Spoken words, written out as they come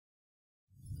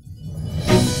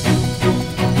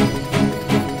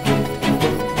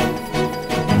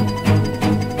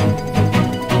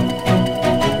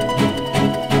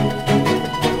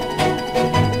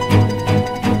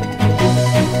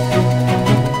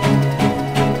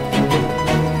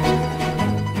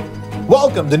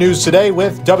Welcome to News Today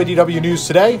with WDW News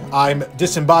Today. I'm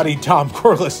disembodied Tom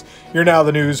Corliss. You're now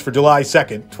the news for July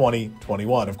 2nd,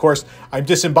 2021. Of course, I'm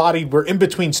disembodied. We're in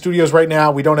between studios right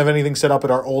now. We don't have anything set up at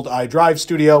our old iDrive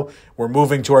studio. We're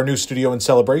moving to our new studio in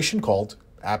Celebration called,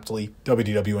 aptly,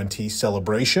 WDWNT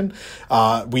Celebration.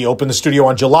 We opened the studio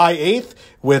on July 8th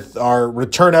with our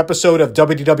return episode of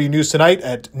WDW News Tonight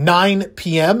at 9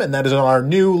 p.m., and that is on our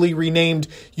newly renamed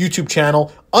YouTube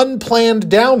channel, Unplanned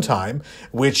Downtime,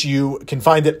 which you can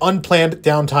find at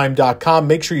unplanneddowntime.com.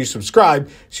 Make sure you subscribe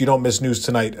so you don't miss News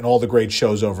Tonight and all the great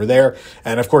shows over there.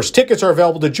 And, of course, tickets are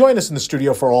available to join us in the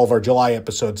studio for all of our July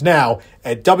episodes now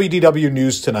at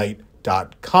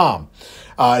WDWNewsTonight.com.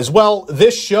 As well,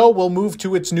 this show will move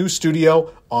to its new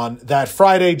studio on that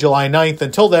Friday, July 9th.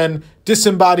 Until then,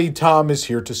 disembodied Tom is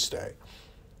here to stay.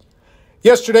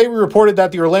 Yesterday, we reported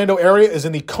that the Orlando area is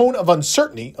in the cone of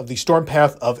uncertainty of the storm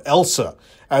path of Elsa.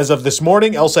 As of this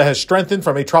morning, Elsa has strengthened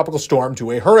from a tropical storm to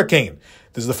a hurricane.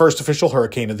 This is the first official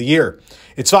hurricane of the year.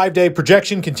 Its 5-day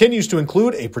projection continues to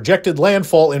include a projected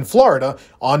landfall in Florida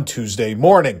on Tuesday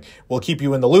morning. We'll keep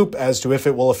you in the loop as to if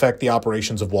it will affect the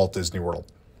operations of Walt Disney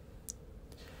World.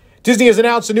 Disney has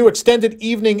announced a new extended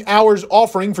evening hours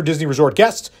offering for Disney Resort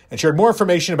guests and shared more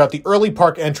information about the early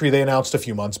park entry they announced a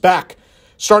few months back.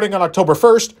 Starting on October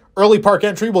 1st, early park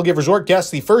entry will give resort guests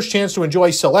the first chance to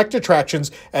enjoy select attractions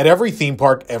at every theme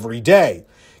park every day.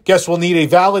 Guests will need a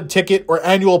valid ticket or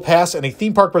annual pass and a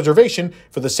theme park reservation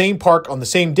for the same park on the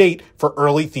same date for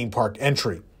early theme park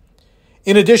entry.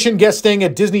 In addition, guests staying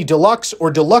at Disney Deluxe or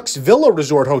Deluxe Villa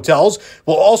Resort hotels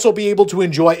will also be able to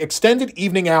enjoy extended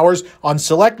evening hours on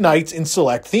select nights in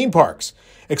select theme parks.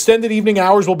 Extended evening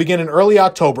hours will begin in early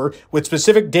October, with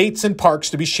specific dates and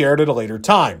parks to be shared at a later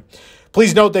time.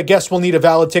 Please note that guests will need a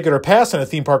valid ticket or pass and a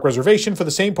theme park reservation for the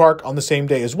same park on the same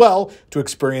day as well to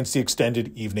experience the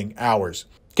extended evening hours.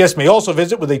 Guests may also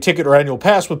visit with a ticket or annual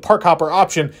pass with park hopper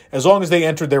option as long as they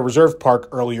entered their reserved park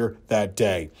earlier that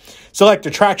day. Select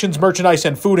attractions, merchandise,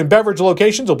 and food and beverage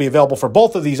locations will be available for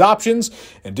both of these options.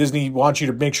 And Disney wants you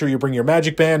to make sure you bring your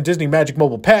Magic Band, Disney Magic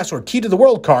Mobile Pass, or Key to the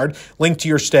World card linked to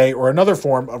your stay or another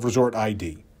form of resort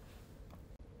ID.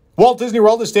 Walt Disney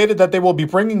World has stated that they will be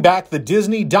bringing back the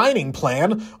Disney Dining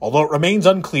Plan, although it remains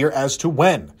unclear as to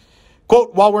when.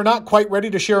 Quote, while we're not quite ready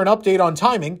to share an update on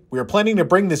timing, we are planning to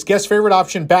bring this guest favorite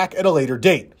option back at a later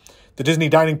date. The Disney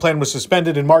Dining Plan was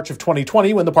suspended in March of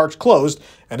 2020 when the parks closed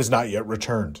and has not yet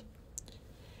returned.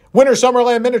 Winter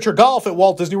Summerland Miniature Golf at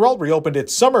Walt Disney World reopened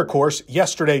its summer course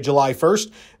yesterday, July 1st.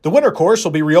 The winter course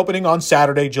will be reopening on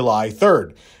Saturday, July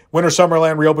 3rd. Winter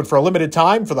Summerland reopened for a limited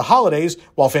time for the holidays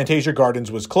while Fantasia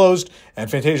Gardens was closed, and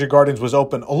Fantasia Gardens was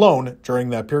open alone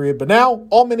during that period. But now,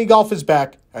 all mini golf is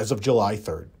back as of July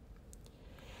 3rd.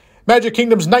 Magic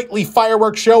Kingdom's nightly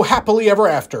fireworks show, Happily Ever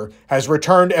After, has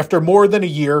returned after more than a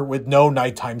year with no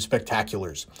nighttime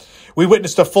spectaculars. We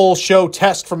witnessed a full show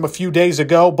test from a few days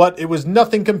ago, but it was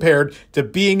nothing compared to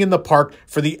being in the park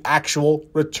for the actual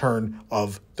return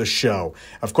of the show.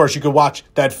 Of course, you could watch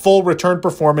that full return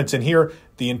performance and hear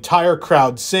the entire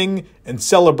crowd sing and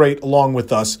celebrate along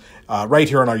with us right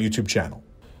here on our YouTube channel.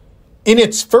 In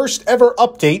its first ever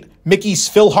update, Mickey's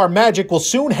PhilharMagic will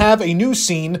soon have a new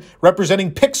scene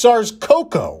representing Pixar's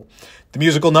Coco. The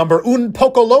musical number Un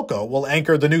Poco Loco will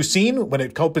anchor the new scene when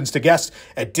it opens to guests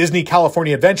at Disney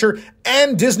California Adventure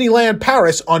and Disneyland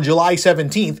Paris on July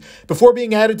 17th, before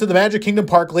being added to the Magic Kingdom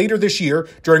Park later this year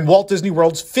during Walt Disney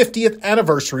World's 50th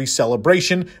anniversary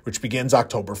celebration, which begins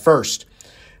October 1st.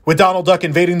 With Donald Duck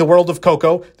invading the world of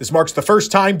Coco, this marks the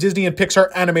first time Disney and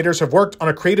Pixar animators have worked on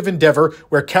a creative endeavor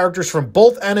where characters from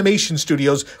both animation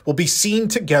studios will be seen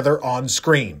together on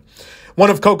screen.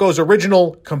 One of Coco's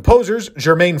original composers,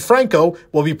 Germaine Franco,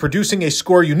 will be producing a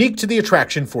score unique to the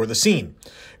attraction for the scene.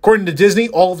 According to Disney,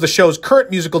 all of the show's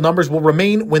current musical numbers will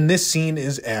remain when this scene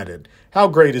is added. How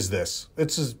great is this?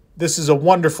 This is a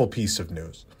wonderful piece of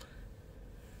news.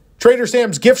 Trader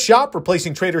Sam's gift shop,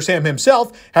 replacing Trader Sam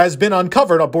himself, has been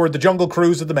uncovered aboard the Jungle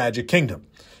Cruise of the Magic Kingdom.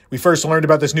 We first learned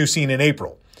about this new scene in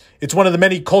April. It's one of the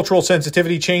many cultural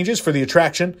sensitivity changes for the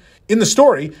attraction. In the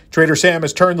story, Trader Sam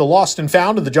has turned the lost and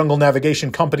found of the Jungle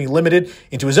Navigation Company Limited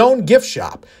into his own gift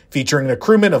shop, featuring an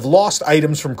accruement of lost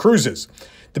items from cruises.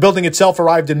 The building itself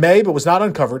arrived in May, but was not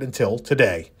uncovered until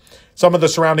today. Some of the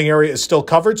surrounding area is still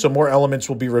covered, so more elements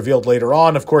will be revealed later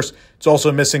on. Of course, it's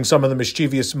also missing some of the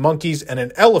mischievous monkeys and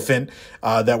an elephant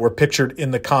that were pictured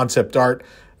in the concept art.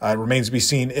 It remains to be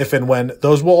seen if and when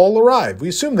those will all arrive. We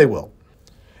assume they will.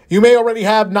 You may already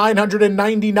have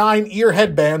 999 ear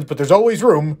headbands, but there's always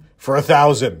room for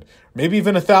 $1,000. Maybe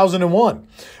even 1,001.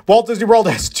 Walt Disney World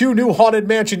has 2 new Haunted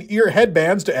Mansion ear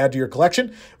headbands to add to your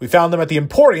collection. We found them at the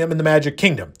Emporium in the Magic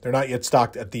Kingdom. They're not yet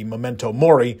stocked at the Memento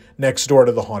Mori next door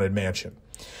to the Haunted Mansion.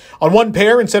 On one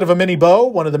pair, instead of a mini bow,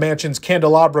 one of the mansion's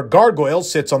candelabra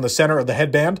gargoyles sits on the center of the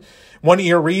headband. One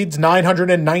ear reads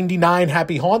 999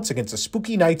 happy haunts against a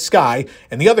spooky night sky,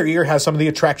 and the other ear has some of the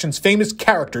attraction's famous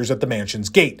characters at the mansion's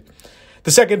gate.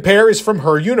 The second pair is from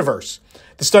Her Universe.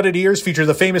 The studded ears feature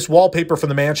the famous wallpaper from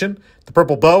the mansion. The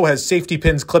purple bow has safety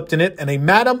pins clipped in it and a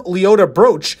Madame Leota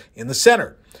brooch in the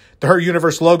center. The Her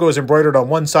Universe logo is embroidered on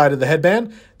one side of the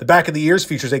headband. The back of the ears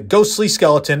features a ghostly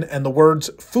skeleton and the words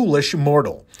 "Foolish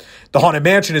Mortal." The Haunted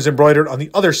Mansion is embroidered on the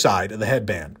other side of the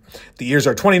headband. The ears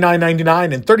are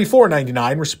 $29.99 and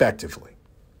 $34.99 respectively.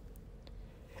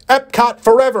 Epcot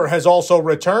Forever has also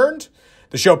returned.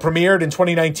 The show premiered in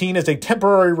 2019 as a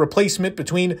temporary replacement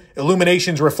between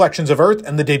Illumination's Reflections of Earth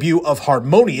and the debut of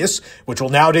Harmonious, which will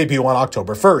now debut on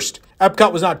October 1st.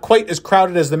 Epcot was not quite as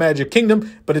crowded as the Magic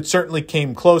Kingdom, but it certainly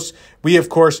came close. We, of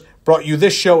course, brought you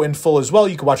this show in full as well.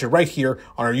 You can watch it right here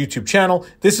on our YouTube channel.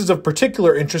 This is of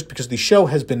particular interest because the show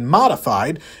has been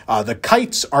modified. The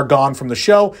kites are gone from the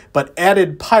show, but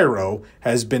added pyro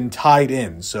has been tied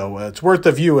in. So it's worth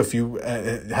a view if you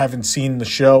haven't seen the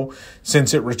show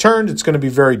since it returned. It's going to be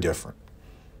very different.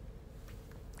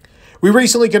 We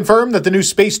recently confirmed that the new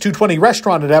Space 220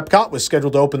 restaurant at Epcot was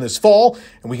scheduled to open this fall,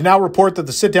 and we can now report that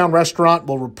the sit-down restaurant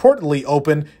will reportedly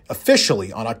open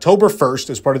officially on October 1st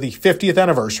as part of the 50th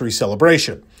anniversary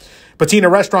celebration. Patina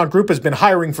Restaurant Group has been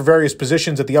hiring for various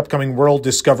positions at the upcoming World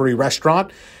Discovery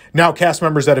restaurant. Now, cast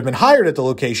members that have been hired at the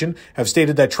location have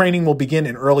stated that training will begin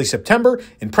in early September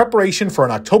in preparation for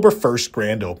an October 1st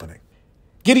grand opening.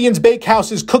 Gideon's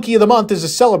Bakehouse's Cookie of the Month is a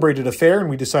celebrated affair, and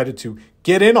we decided to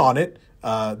get in on it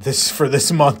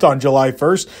this month on July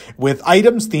 1st with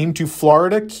items themed to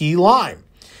Florida key lime.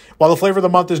 While the flavor of the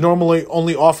month is normally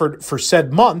only offered for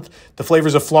said month, the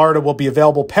flavors of Florida will be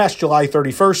available past July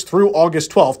 31st through August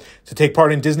 12th to take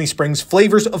part in Disney Springs'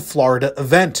 Flavors of Florida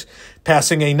event,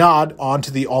 passing a nod on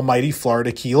to the almighty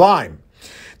Florida key lime.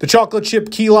 The chocolate chip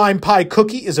key lime pie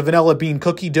cookie is a vanilla bean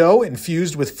cookie dough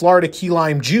infused with Florida key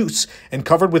lime juice and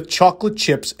covered with chocolate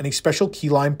chips and a special key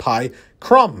lime pie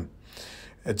crumb.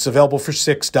 It's available for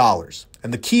 $6.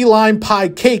 And the key lime pie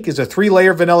cake is a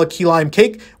 3-layer vanilla key lime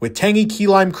cake with tangy key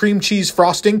lime cream cheese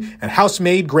frosting and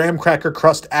house-made graham cracker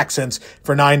crust accents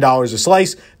for $9 a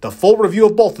slice. The full review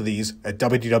of both of these at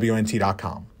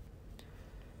WDWNT.com.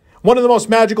 One of the most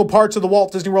magical parts of the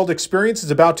Walt Disney World experience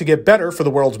is about to get better for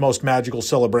the world's most magical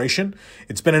celebration.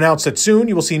 It's been announced that soon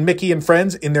you will see Mickey and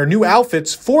friends in their new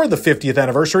outfits for the 50th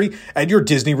anniversary at your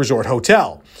Disney Resort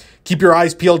Hotel. Keep your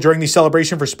eyes peeled during the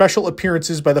celebration for special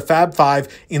appearances by the Fab Five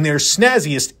in their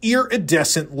snazziest,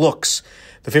 iridescent looks.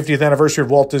 The 50th anniversary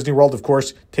of Walt Disney World, of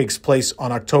course, takes place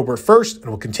on October 1st and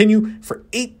will continue for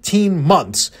 18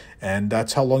 months. And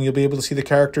that's how long you'll be able to see the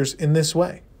characters in this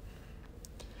way.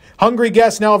 Hungry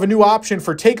guests now have a new option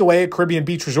for takeaway at Caribbean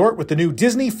Beach Resort with the new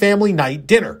Disney Family Night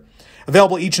Dinner.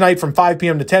 Available each night from 5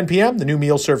 p.m. to 10 p.m., the new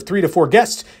meals serve 3 to 4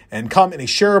 guests and come with a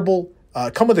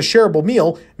shareable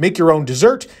meal, make your own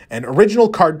dessert, and original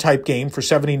card type game for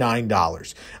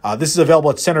 $79. This is available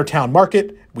at Centertown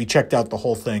Market. We checked out the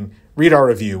whole thing. Read our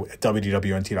review at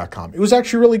WDWNT.com. It was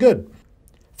actually really good.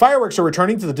 Fireworks are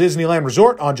returning to the Disneyland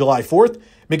Resort on July 4th.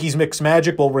 Mickey's Mixed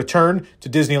Magic will return to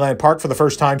Disneyland Park for the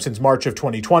first time since March of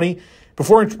 2020.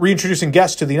 Before reintroducing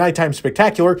guests to the nighttime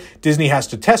spectacular, Disney has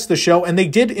to test the show, and they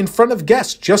did in front of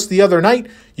guests just the other night.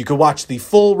 You can watch the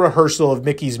full rehearsal of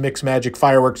Mickey's Mixed Magic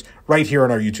fireworks right here on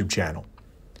our YouTube channel.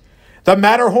 The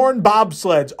Matterhorn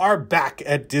bobsleds are back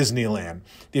at Disneyland.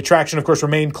 The attraction, of course,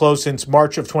 remained closed since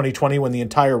March of 2020 when the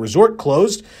entire resort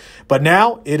closed, but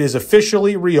now it is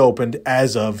officially reopened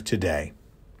as of today.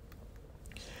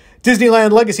 Disneyland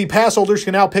Legacy Pass holders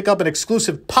can now pick up an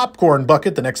exclusive popcorn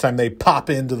bucket the next time they pop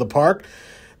into the park.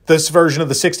 This version of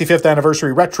the 65th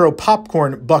anniversary retro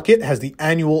popcorn bucket has the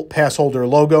annual pass holder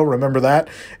logo, remember that,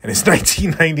 and it's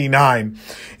 $19.99.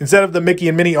 Instead of the Mickey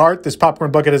and Minnie art, this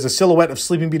popcorn bucket has a silhouette of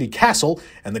Sleeping Beauty Castle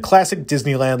and the classic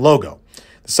Disneyland logo.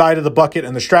 The side of the bucket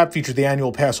and the strap feature the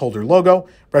annual pass holder logo.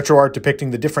 Retro art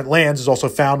depicting the different lands is also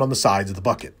found on the sides of the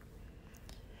bucket.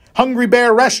 Hungry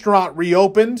Bear Restaurant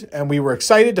reopened, and we were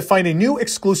excited to find a new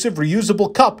exclusive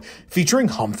reusable cup featuring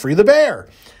Humphrey the Bear.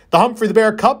 The Humphrey the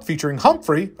Bear cup featuring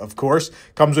Humphrey, of course,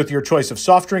 comes with your choice of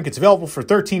soft drink. It's available for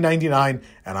 $13.99,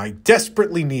 and I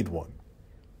desperately need one.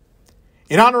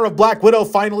 In honor of Black Widow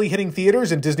finally hitting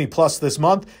theaters and Disney Plus this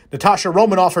month, Natasha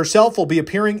Romanoff herself will be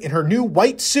appearing in her new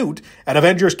white suit at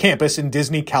Avengers Campus in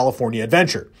Disney California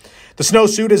Adventure. The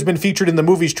snowsuit has been featured in the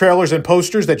movie's trailers and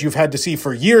posters that you've had to see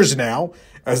for years now,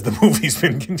 as the movie's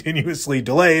been continuously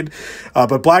delayed,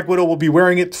 but Black Widow will be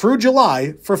wearing it through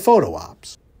July for photo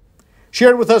ops.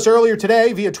 Shared with us earlier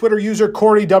today via Twitter user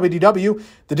Corey WDW,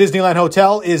 the Disneyland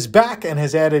Hotel is back and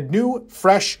has added new,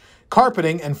 fresh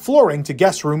carpeting and flooring to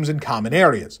guest rooms and common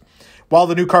areas. While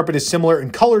the new carpet is similar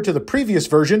in color to the previous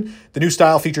version, the new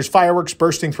style features fireworks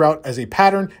bursting throughout as a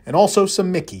pattern and also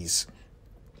some Mickeys.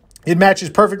 It matches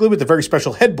perfectly with the very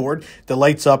special headboard that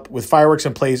lights up with fireworks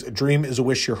and plays "A Dream is a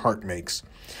Wish Your Heart Makes."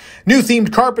 New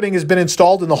themed carpeting has been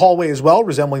installed in the hallway as well,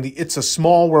 resembling the It's a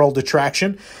Small World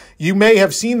attraction. You may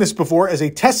have seen this before, as a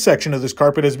test section of this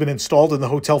carpet has been installed in the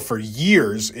hotel for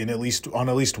years on at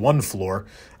least one floor.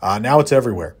 Now it's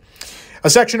everywhere. A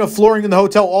section of flooring in the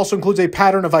hotel also includes a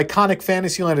pattern of iconic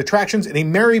Fantasyland attractions in a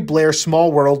Mary Blair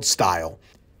Small World style.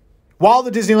 While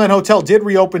the Disneyland Hotel did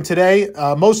reopen today,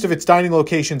 most of its dining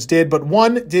locations did, but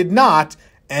one did not,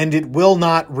 and it will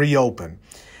not reopen.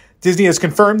 Disney has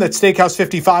confirmed that Steakhouse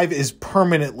 55 is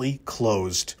permanently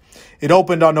closed. It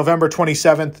opened on November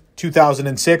 27th,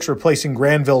 2006, replacing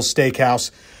Granville's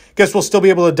Steakhouse. Guests will still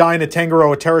be able to dine at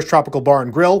Tangaroa Terrace Tropical Bar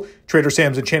and Grill, Trader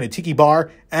Sam's Enchanted Tiki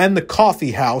Bar, and the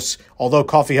Coffee House, although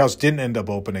Coffee House didn't end up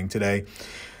opening today.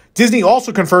 Disney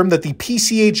also confirmed that the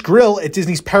PCH Grill at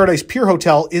Disney's Paradise Pier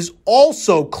Hotel is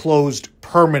also closed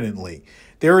permanently.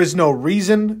 There is no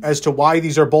reason as to why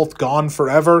these are both gone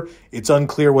forever. It's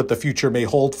unclear what the future may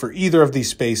hold for either of these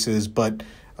spaces, but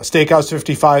Steakhouse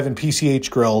 55 and PCH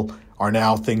Grill are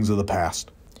now things of the past.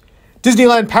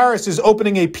 Disneyland Paris is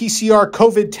opening a PCR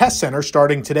COVID test center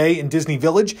starting today in Disney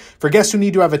Village for guests who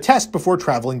need to have a test before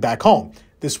traveling back home.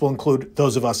 This will include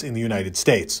those of us in the United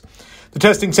States. The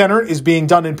testing center is being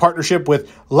done in partnership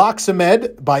with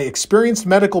Loxamed by experienced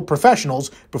medical professionals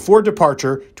before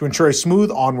departure to ensure a smooth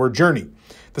onward journey.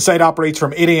 The site operates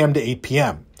from 8 a.m. to 8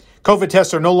 p.m. COVID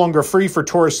tests are no longer free for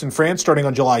tourists in France starting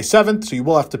on July 7th, so you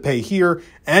will have to pay here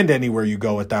and anywhere you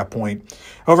go at that point.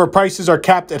 However, prices are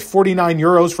capped at 49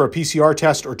 euros for a PCR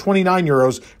test or 29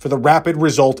 euros for the rapid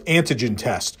result antigen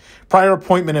test. Prior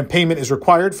appointment and payment is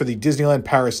required for the Disneyland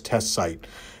Paris test site.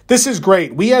 This is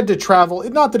great. We had to travel,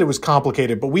 not that it was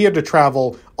complicated, but we had to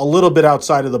travel a little bit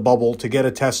outside of the bubble to get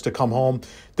a test to come home.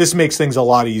 This makes things a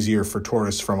lot easier for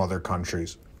tourists from other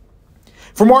countries.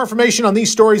 For more information on these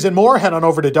stories and more, head on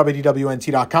over to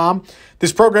WDWNT.com.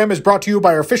 This program is brought to you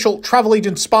by our official travel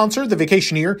agent sponsor, The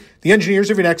Vacationeer, the engineers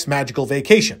of your next magical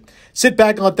vacation. Sit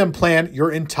back and let them plan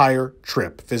your entire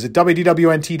trip. Visit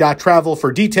WDWNT.travel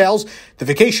for details. The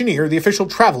Vacationeer, the official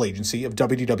travel agency of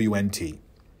WDWNT.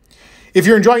 If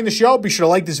you're enjoying the show, be sure to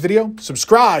like this video,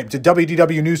 subscribe to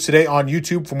WDW News Today on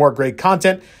YouTube for more great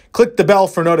content, click the bell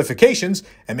for notifications,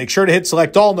 and make sure to hit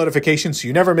select all notifications so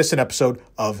you never miss an episode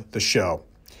of the show.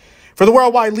 For the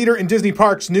worldwide leader in Disney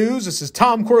Parks news, this is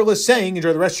Tom Corliss saying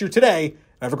enjoy the rest of your today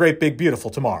and have a great, big, beautiful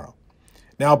tomorrow.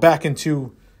 Now back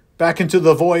into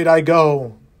the void I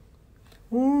go.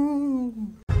 Woo.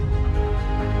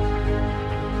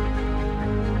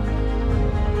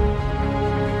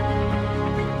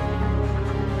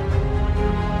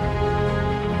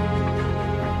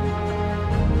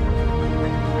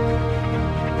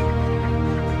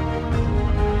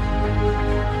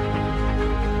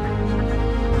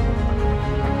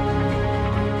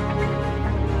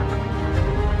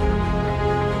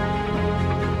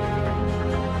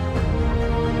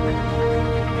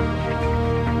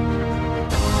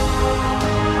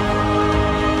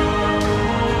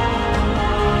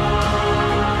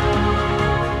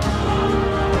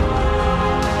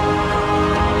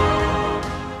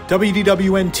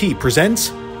 WDWNT presents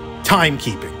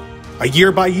Timekeeping, a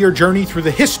year-by-year journey through the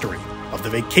history of the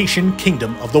vacation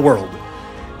kingdom of the world.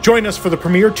 Join us for the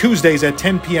premiere Tuesdays at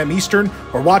 10 p.m. Eastern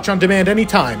or watch on demand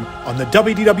anytime on the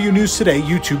WDW News Today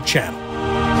YouTube channel.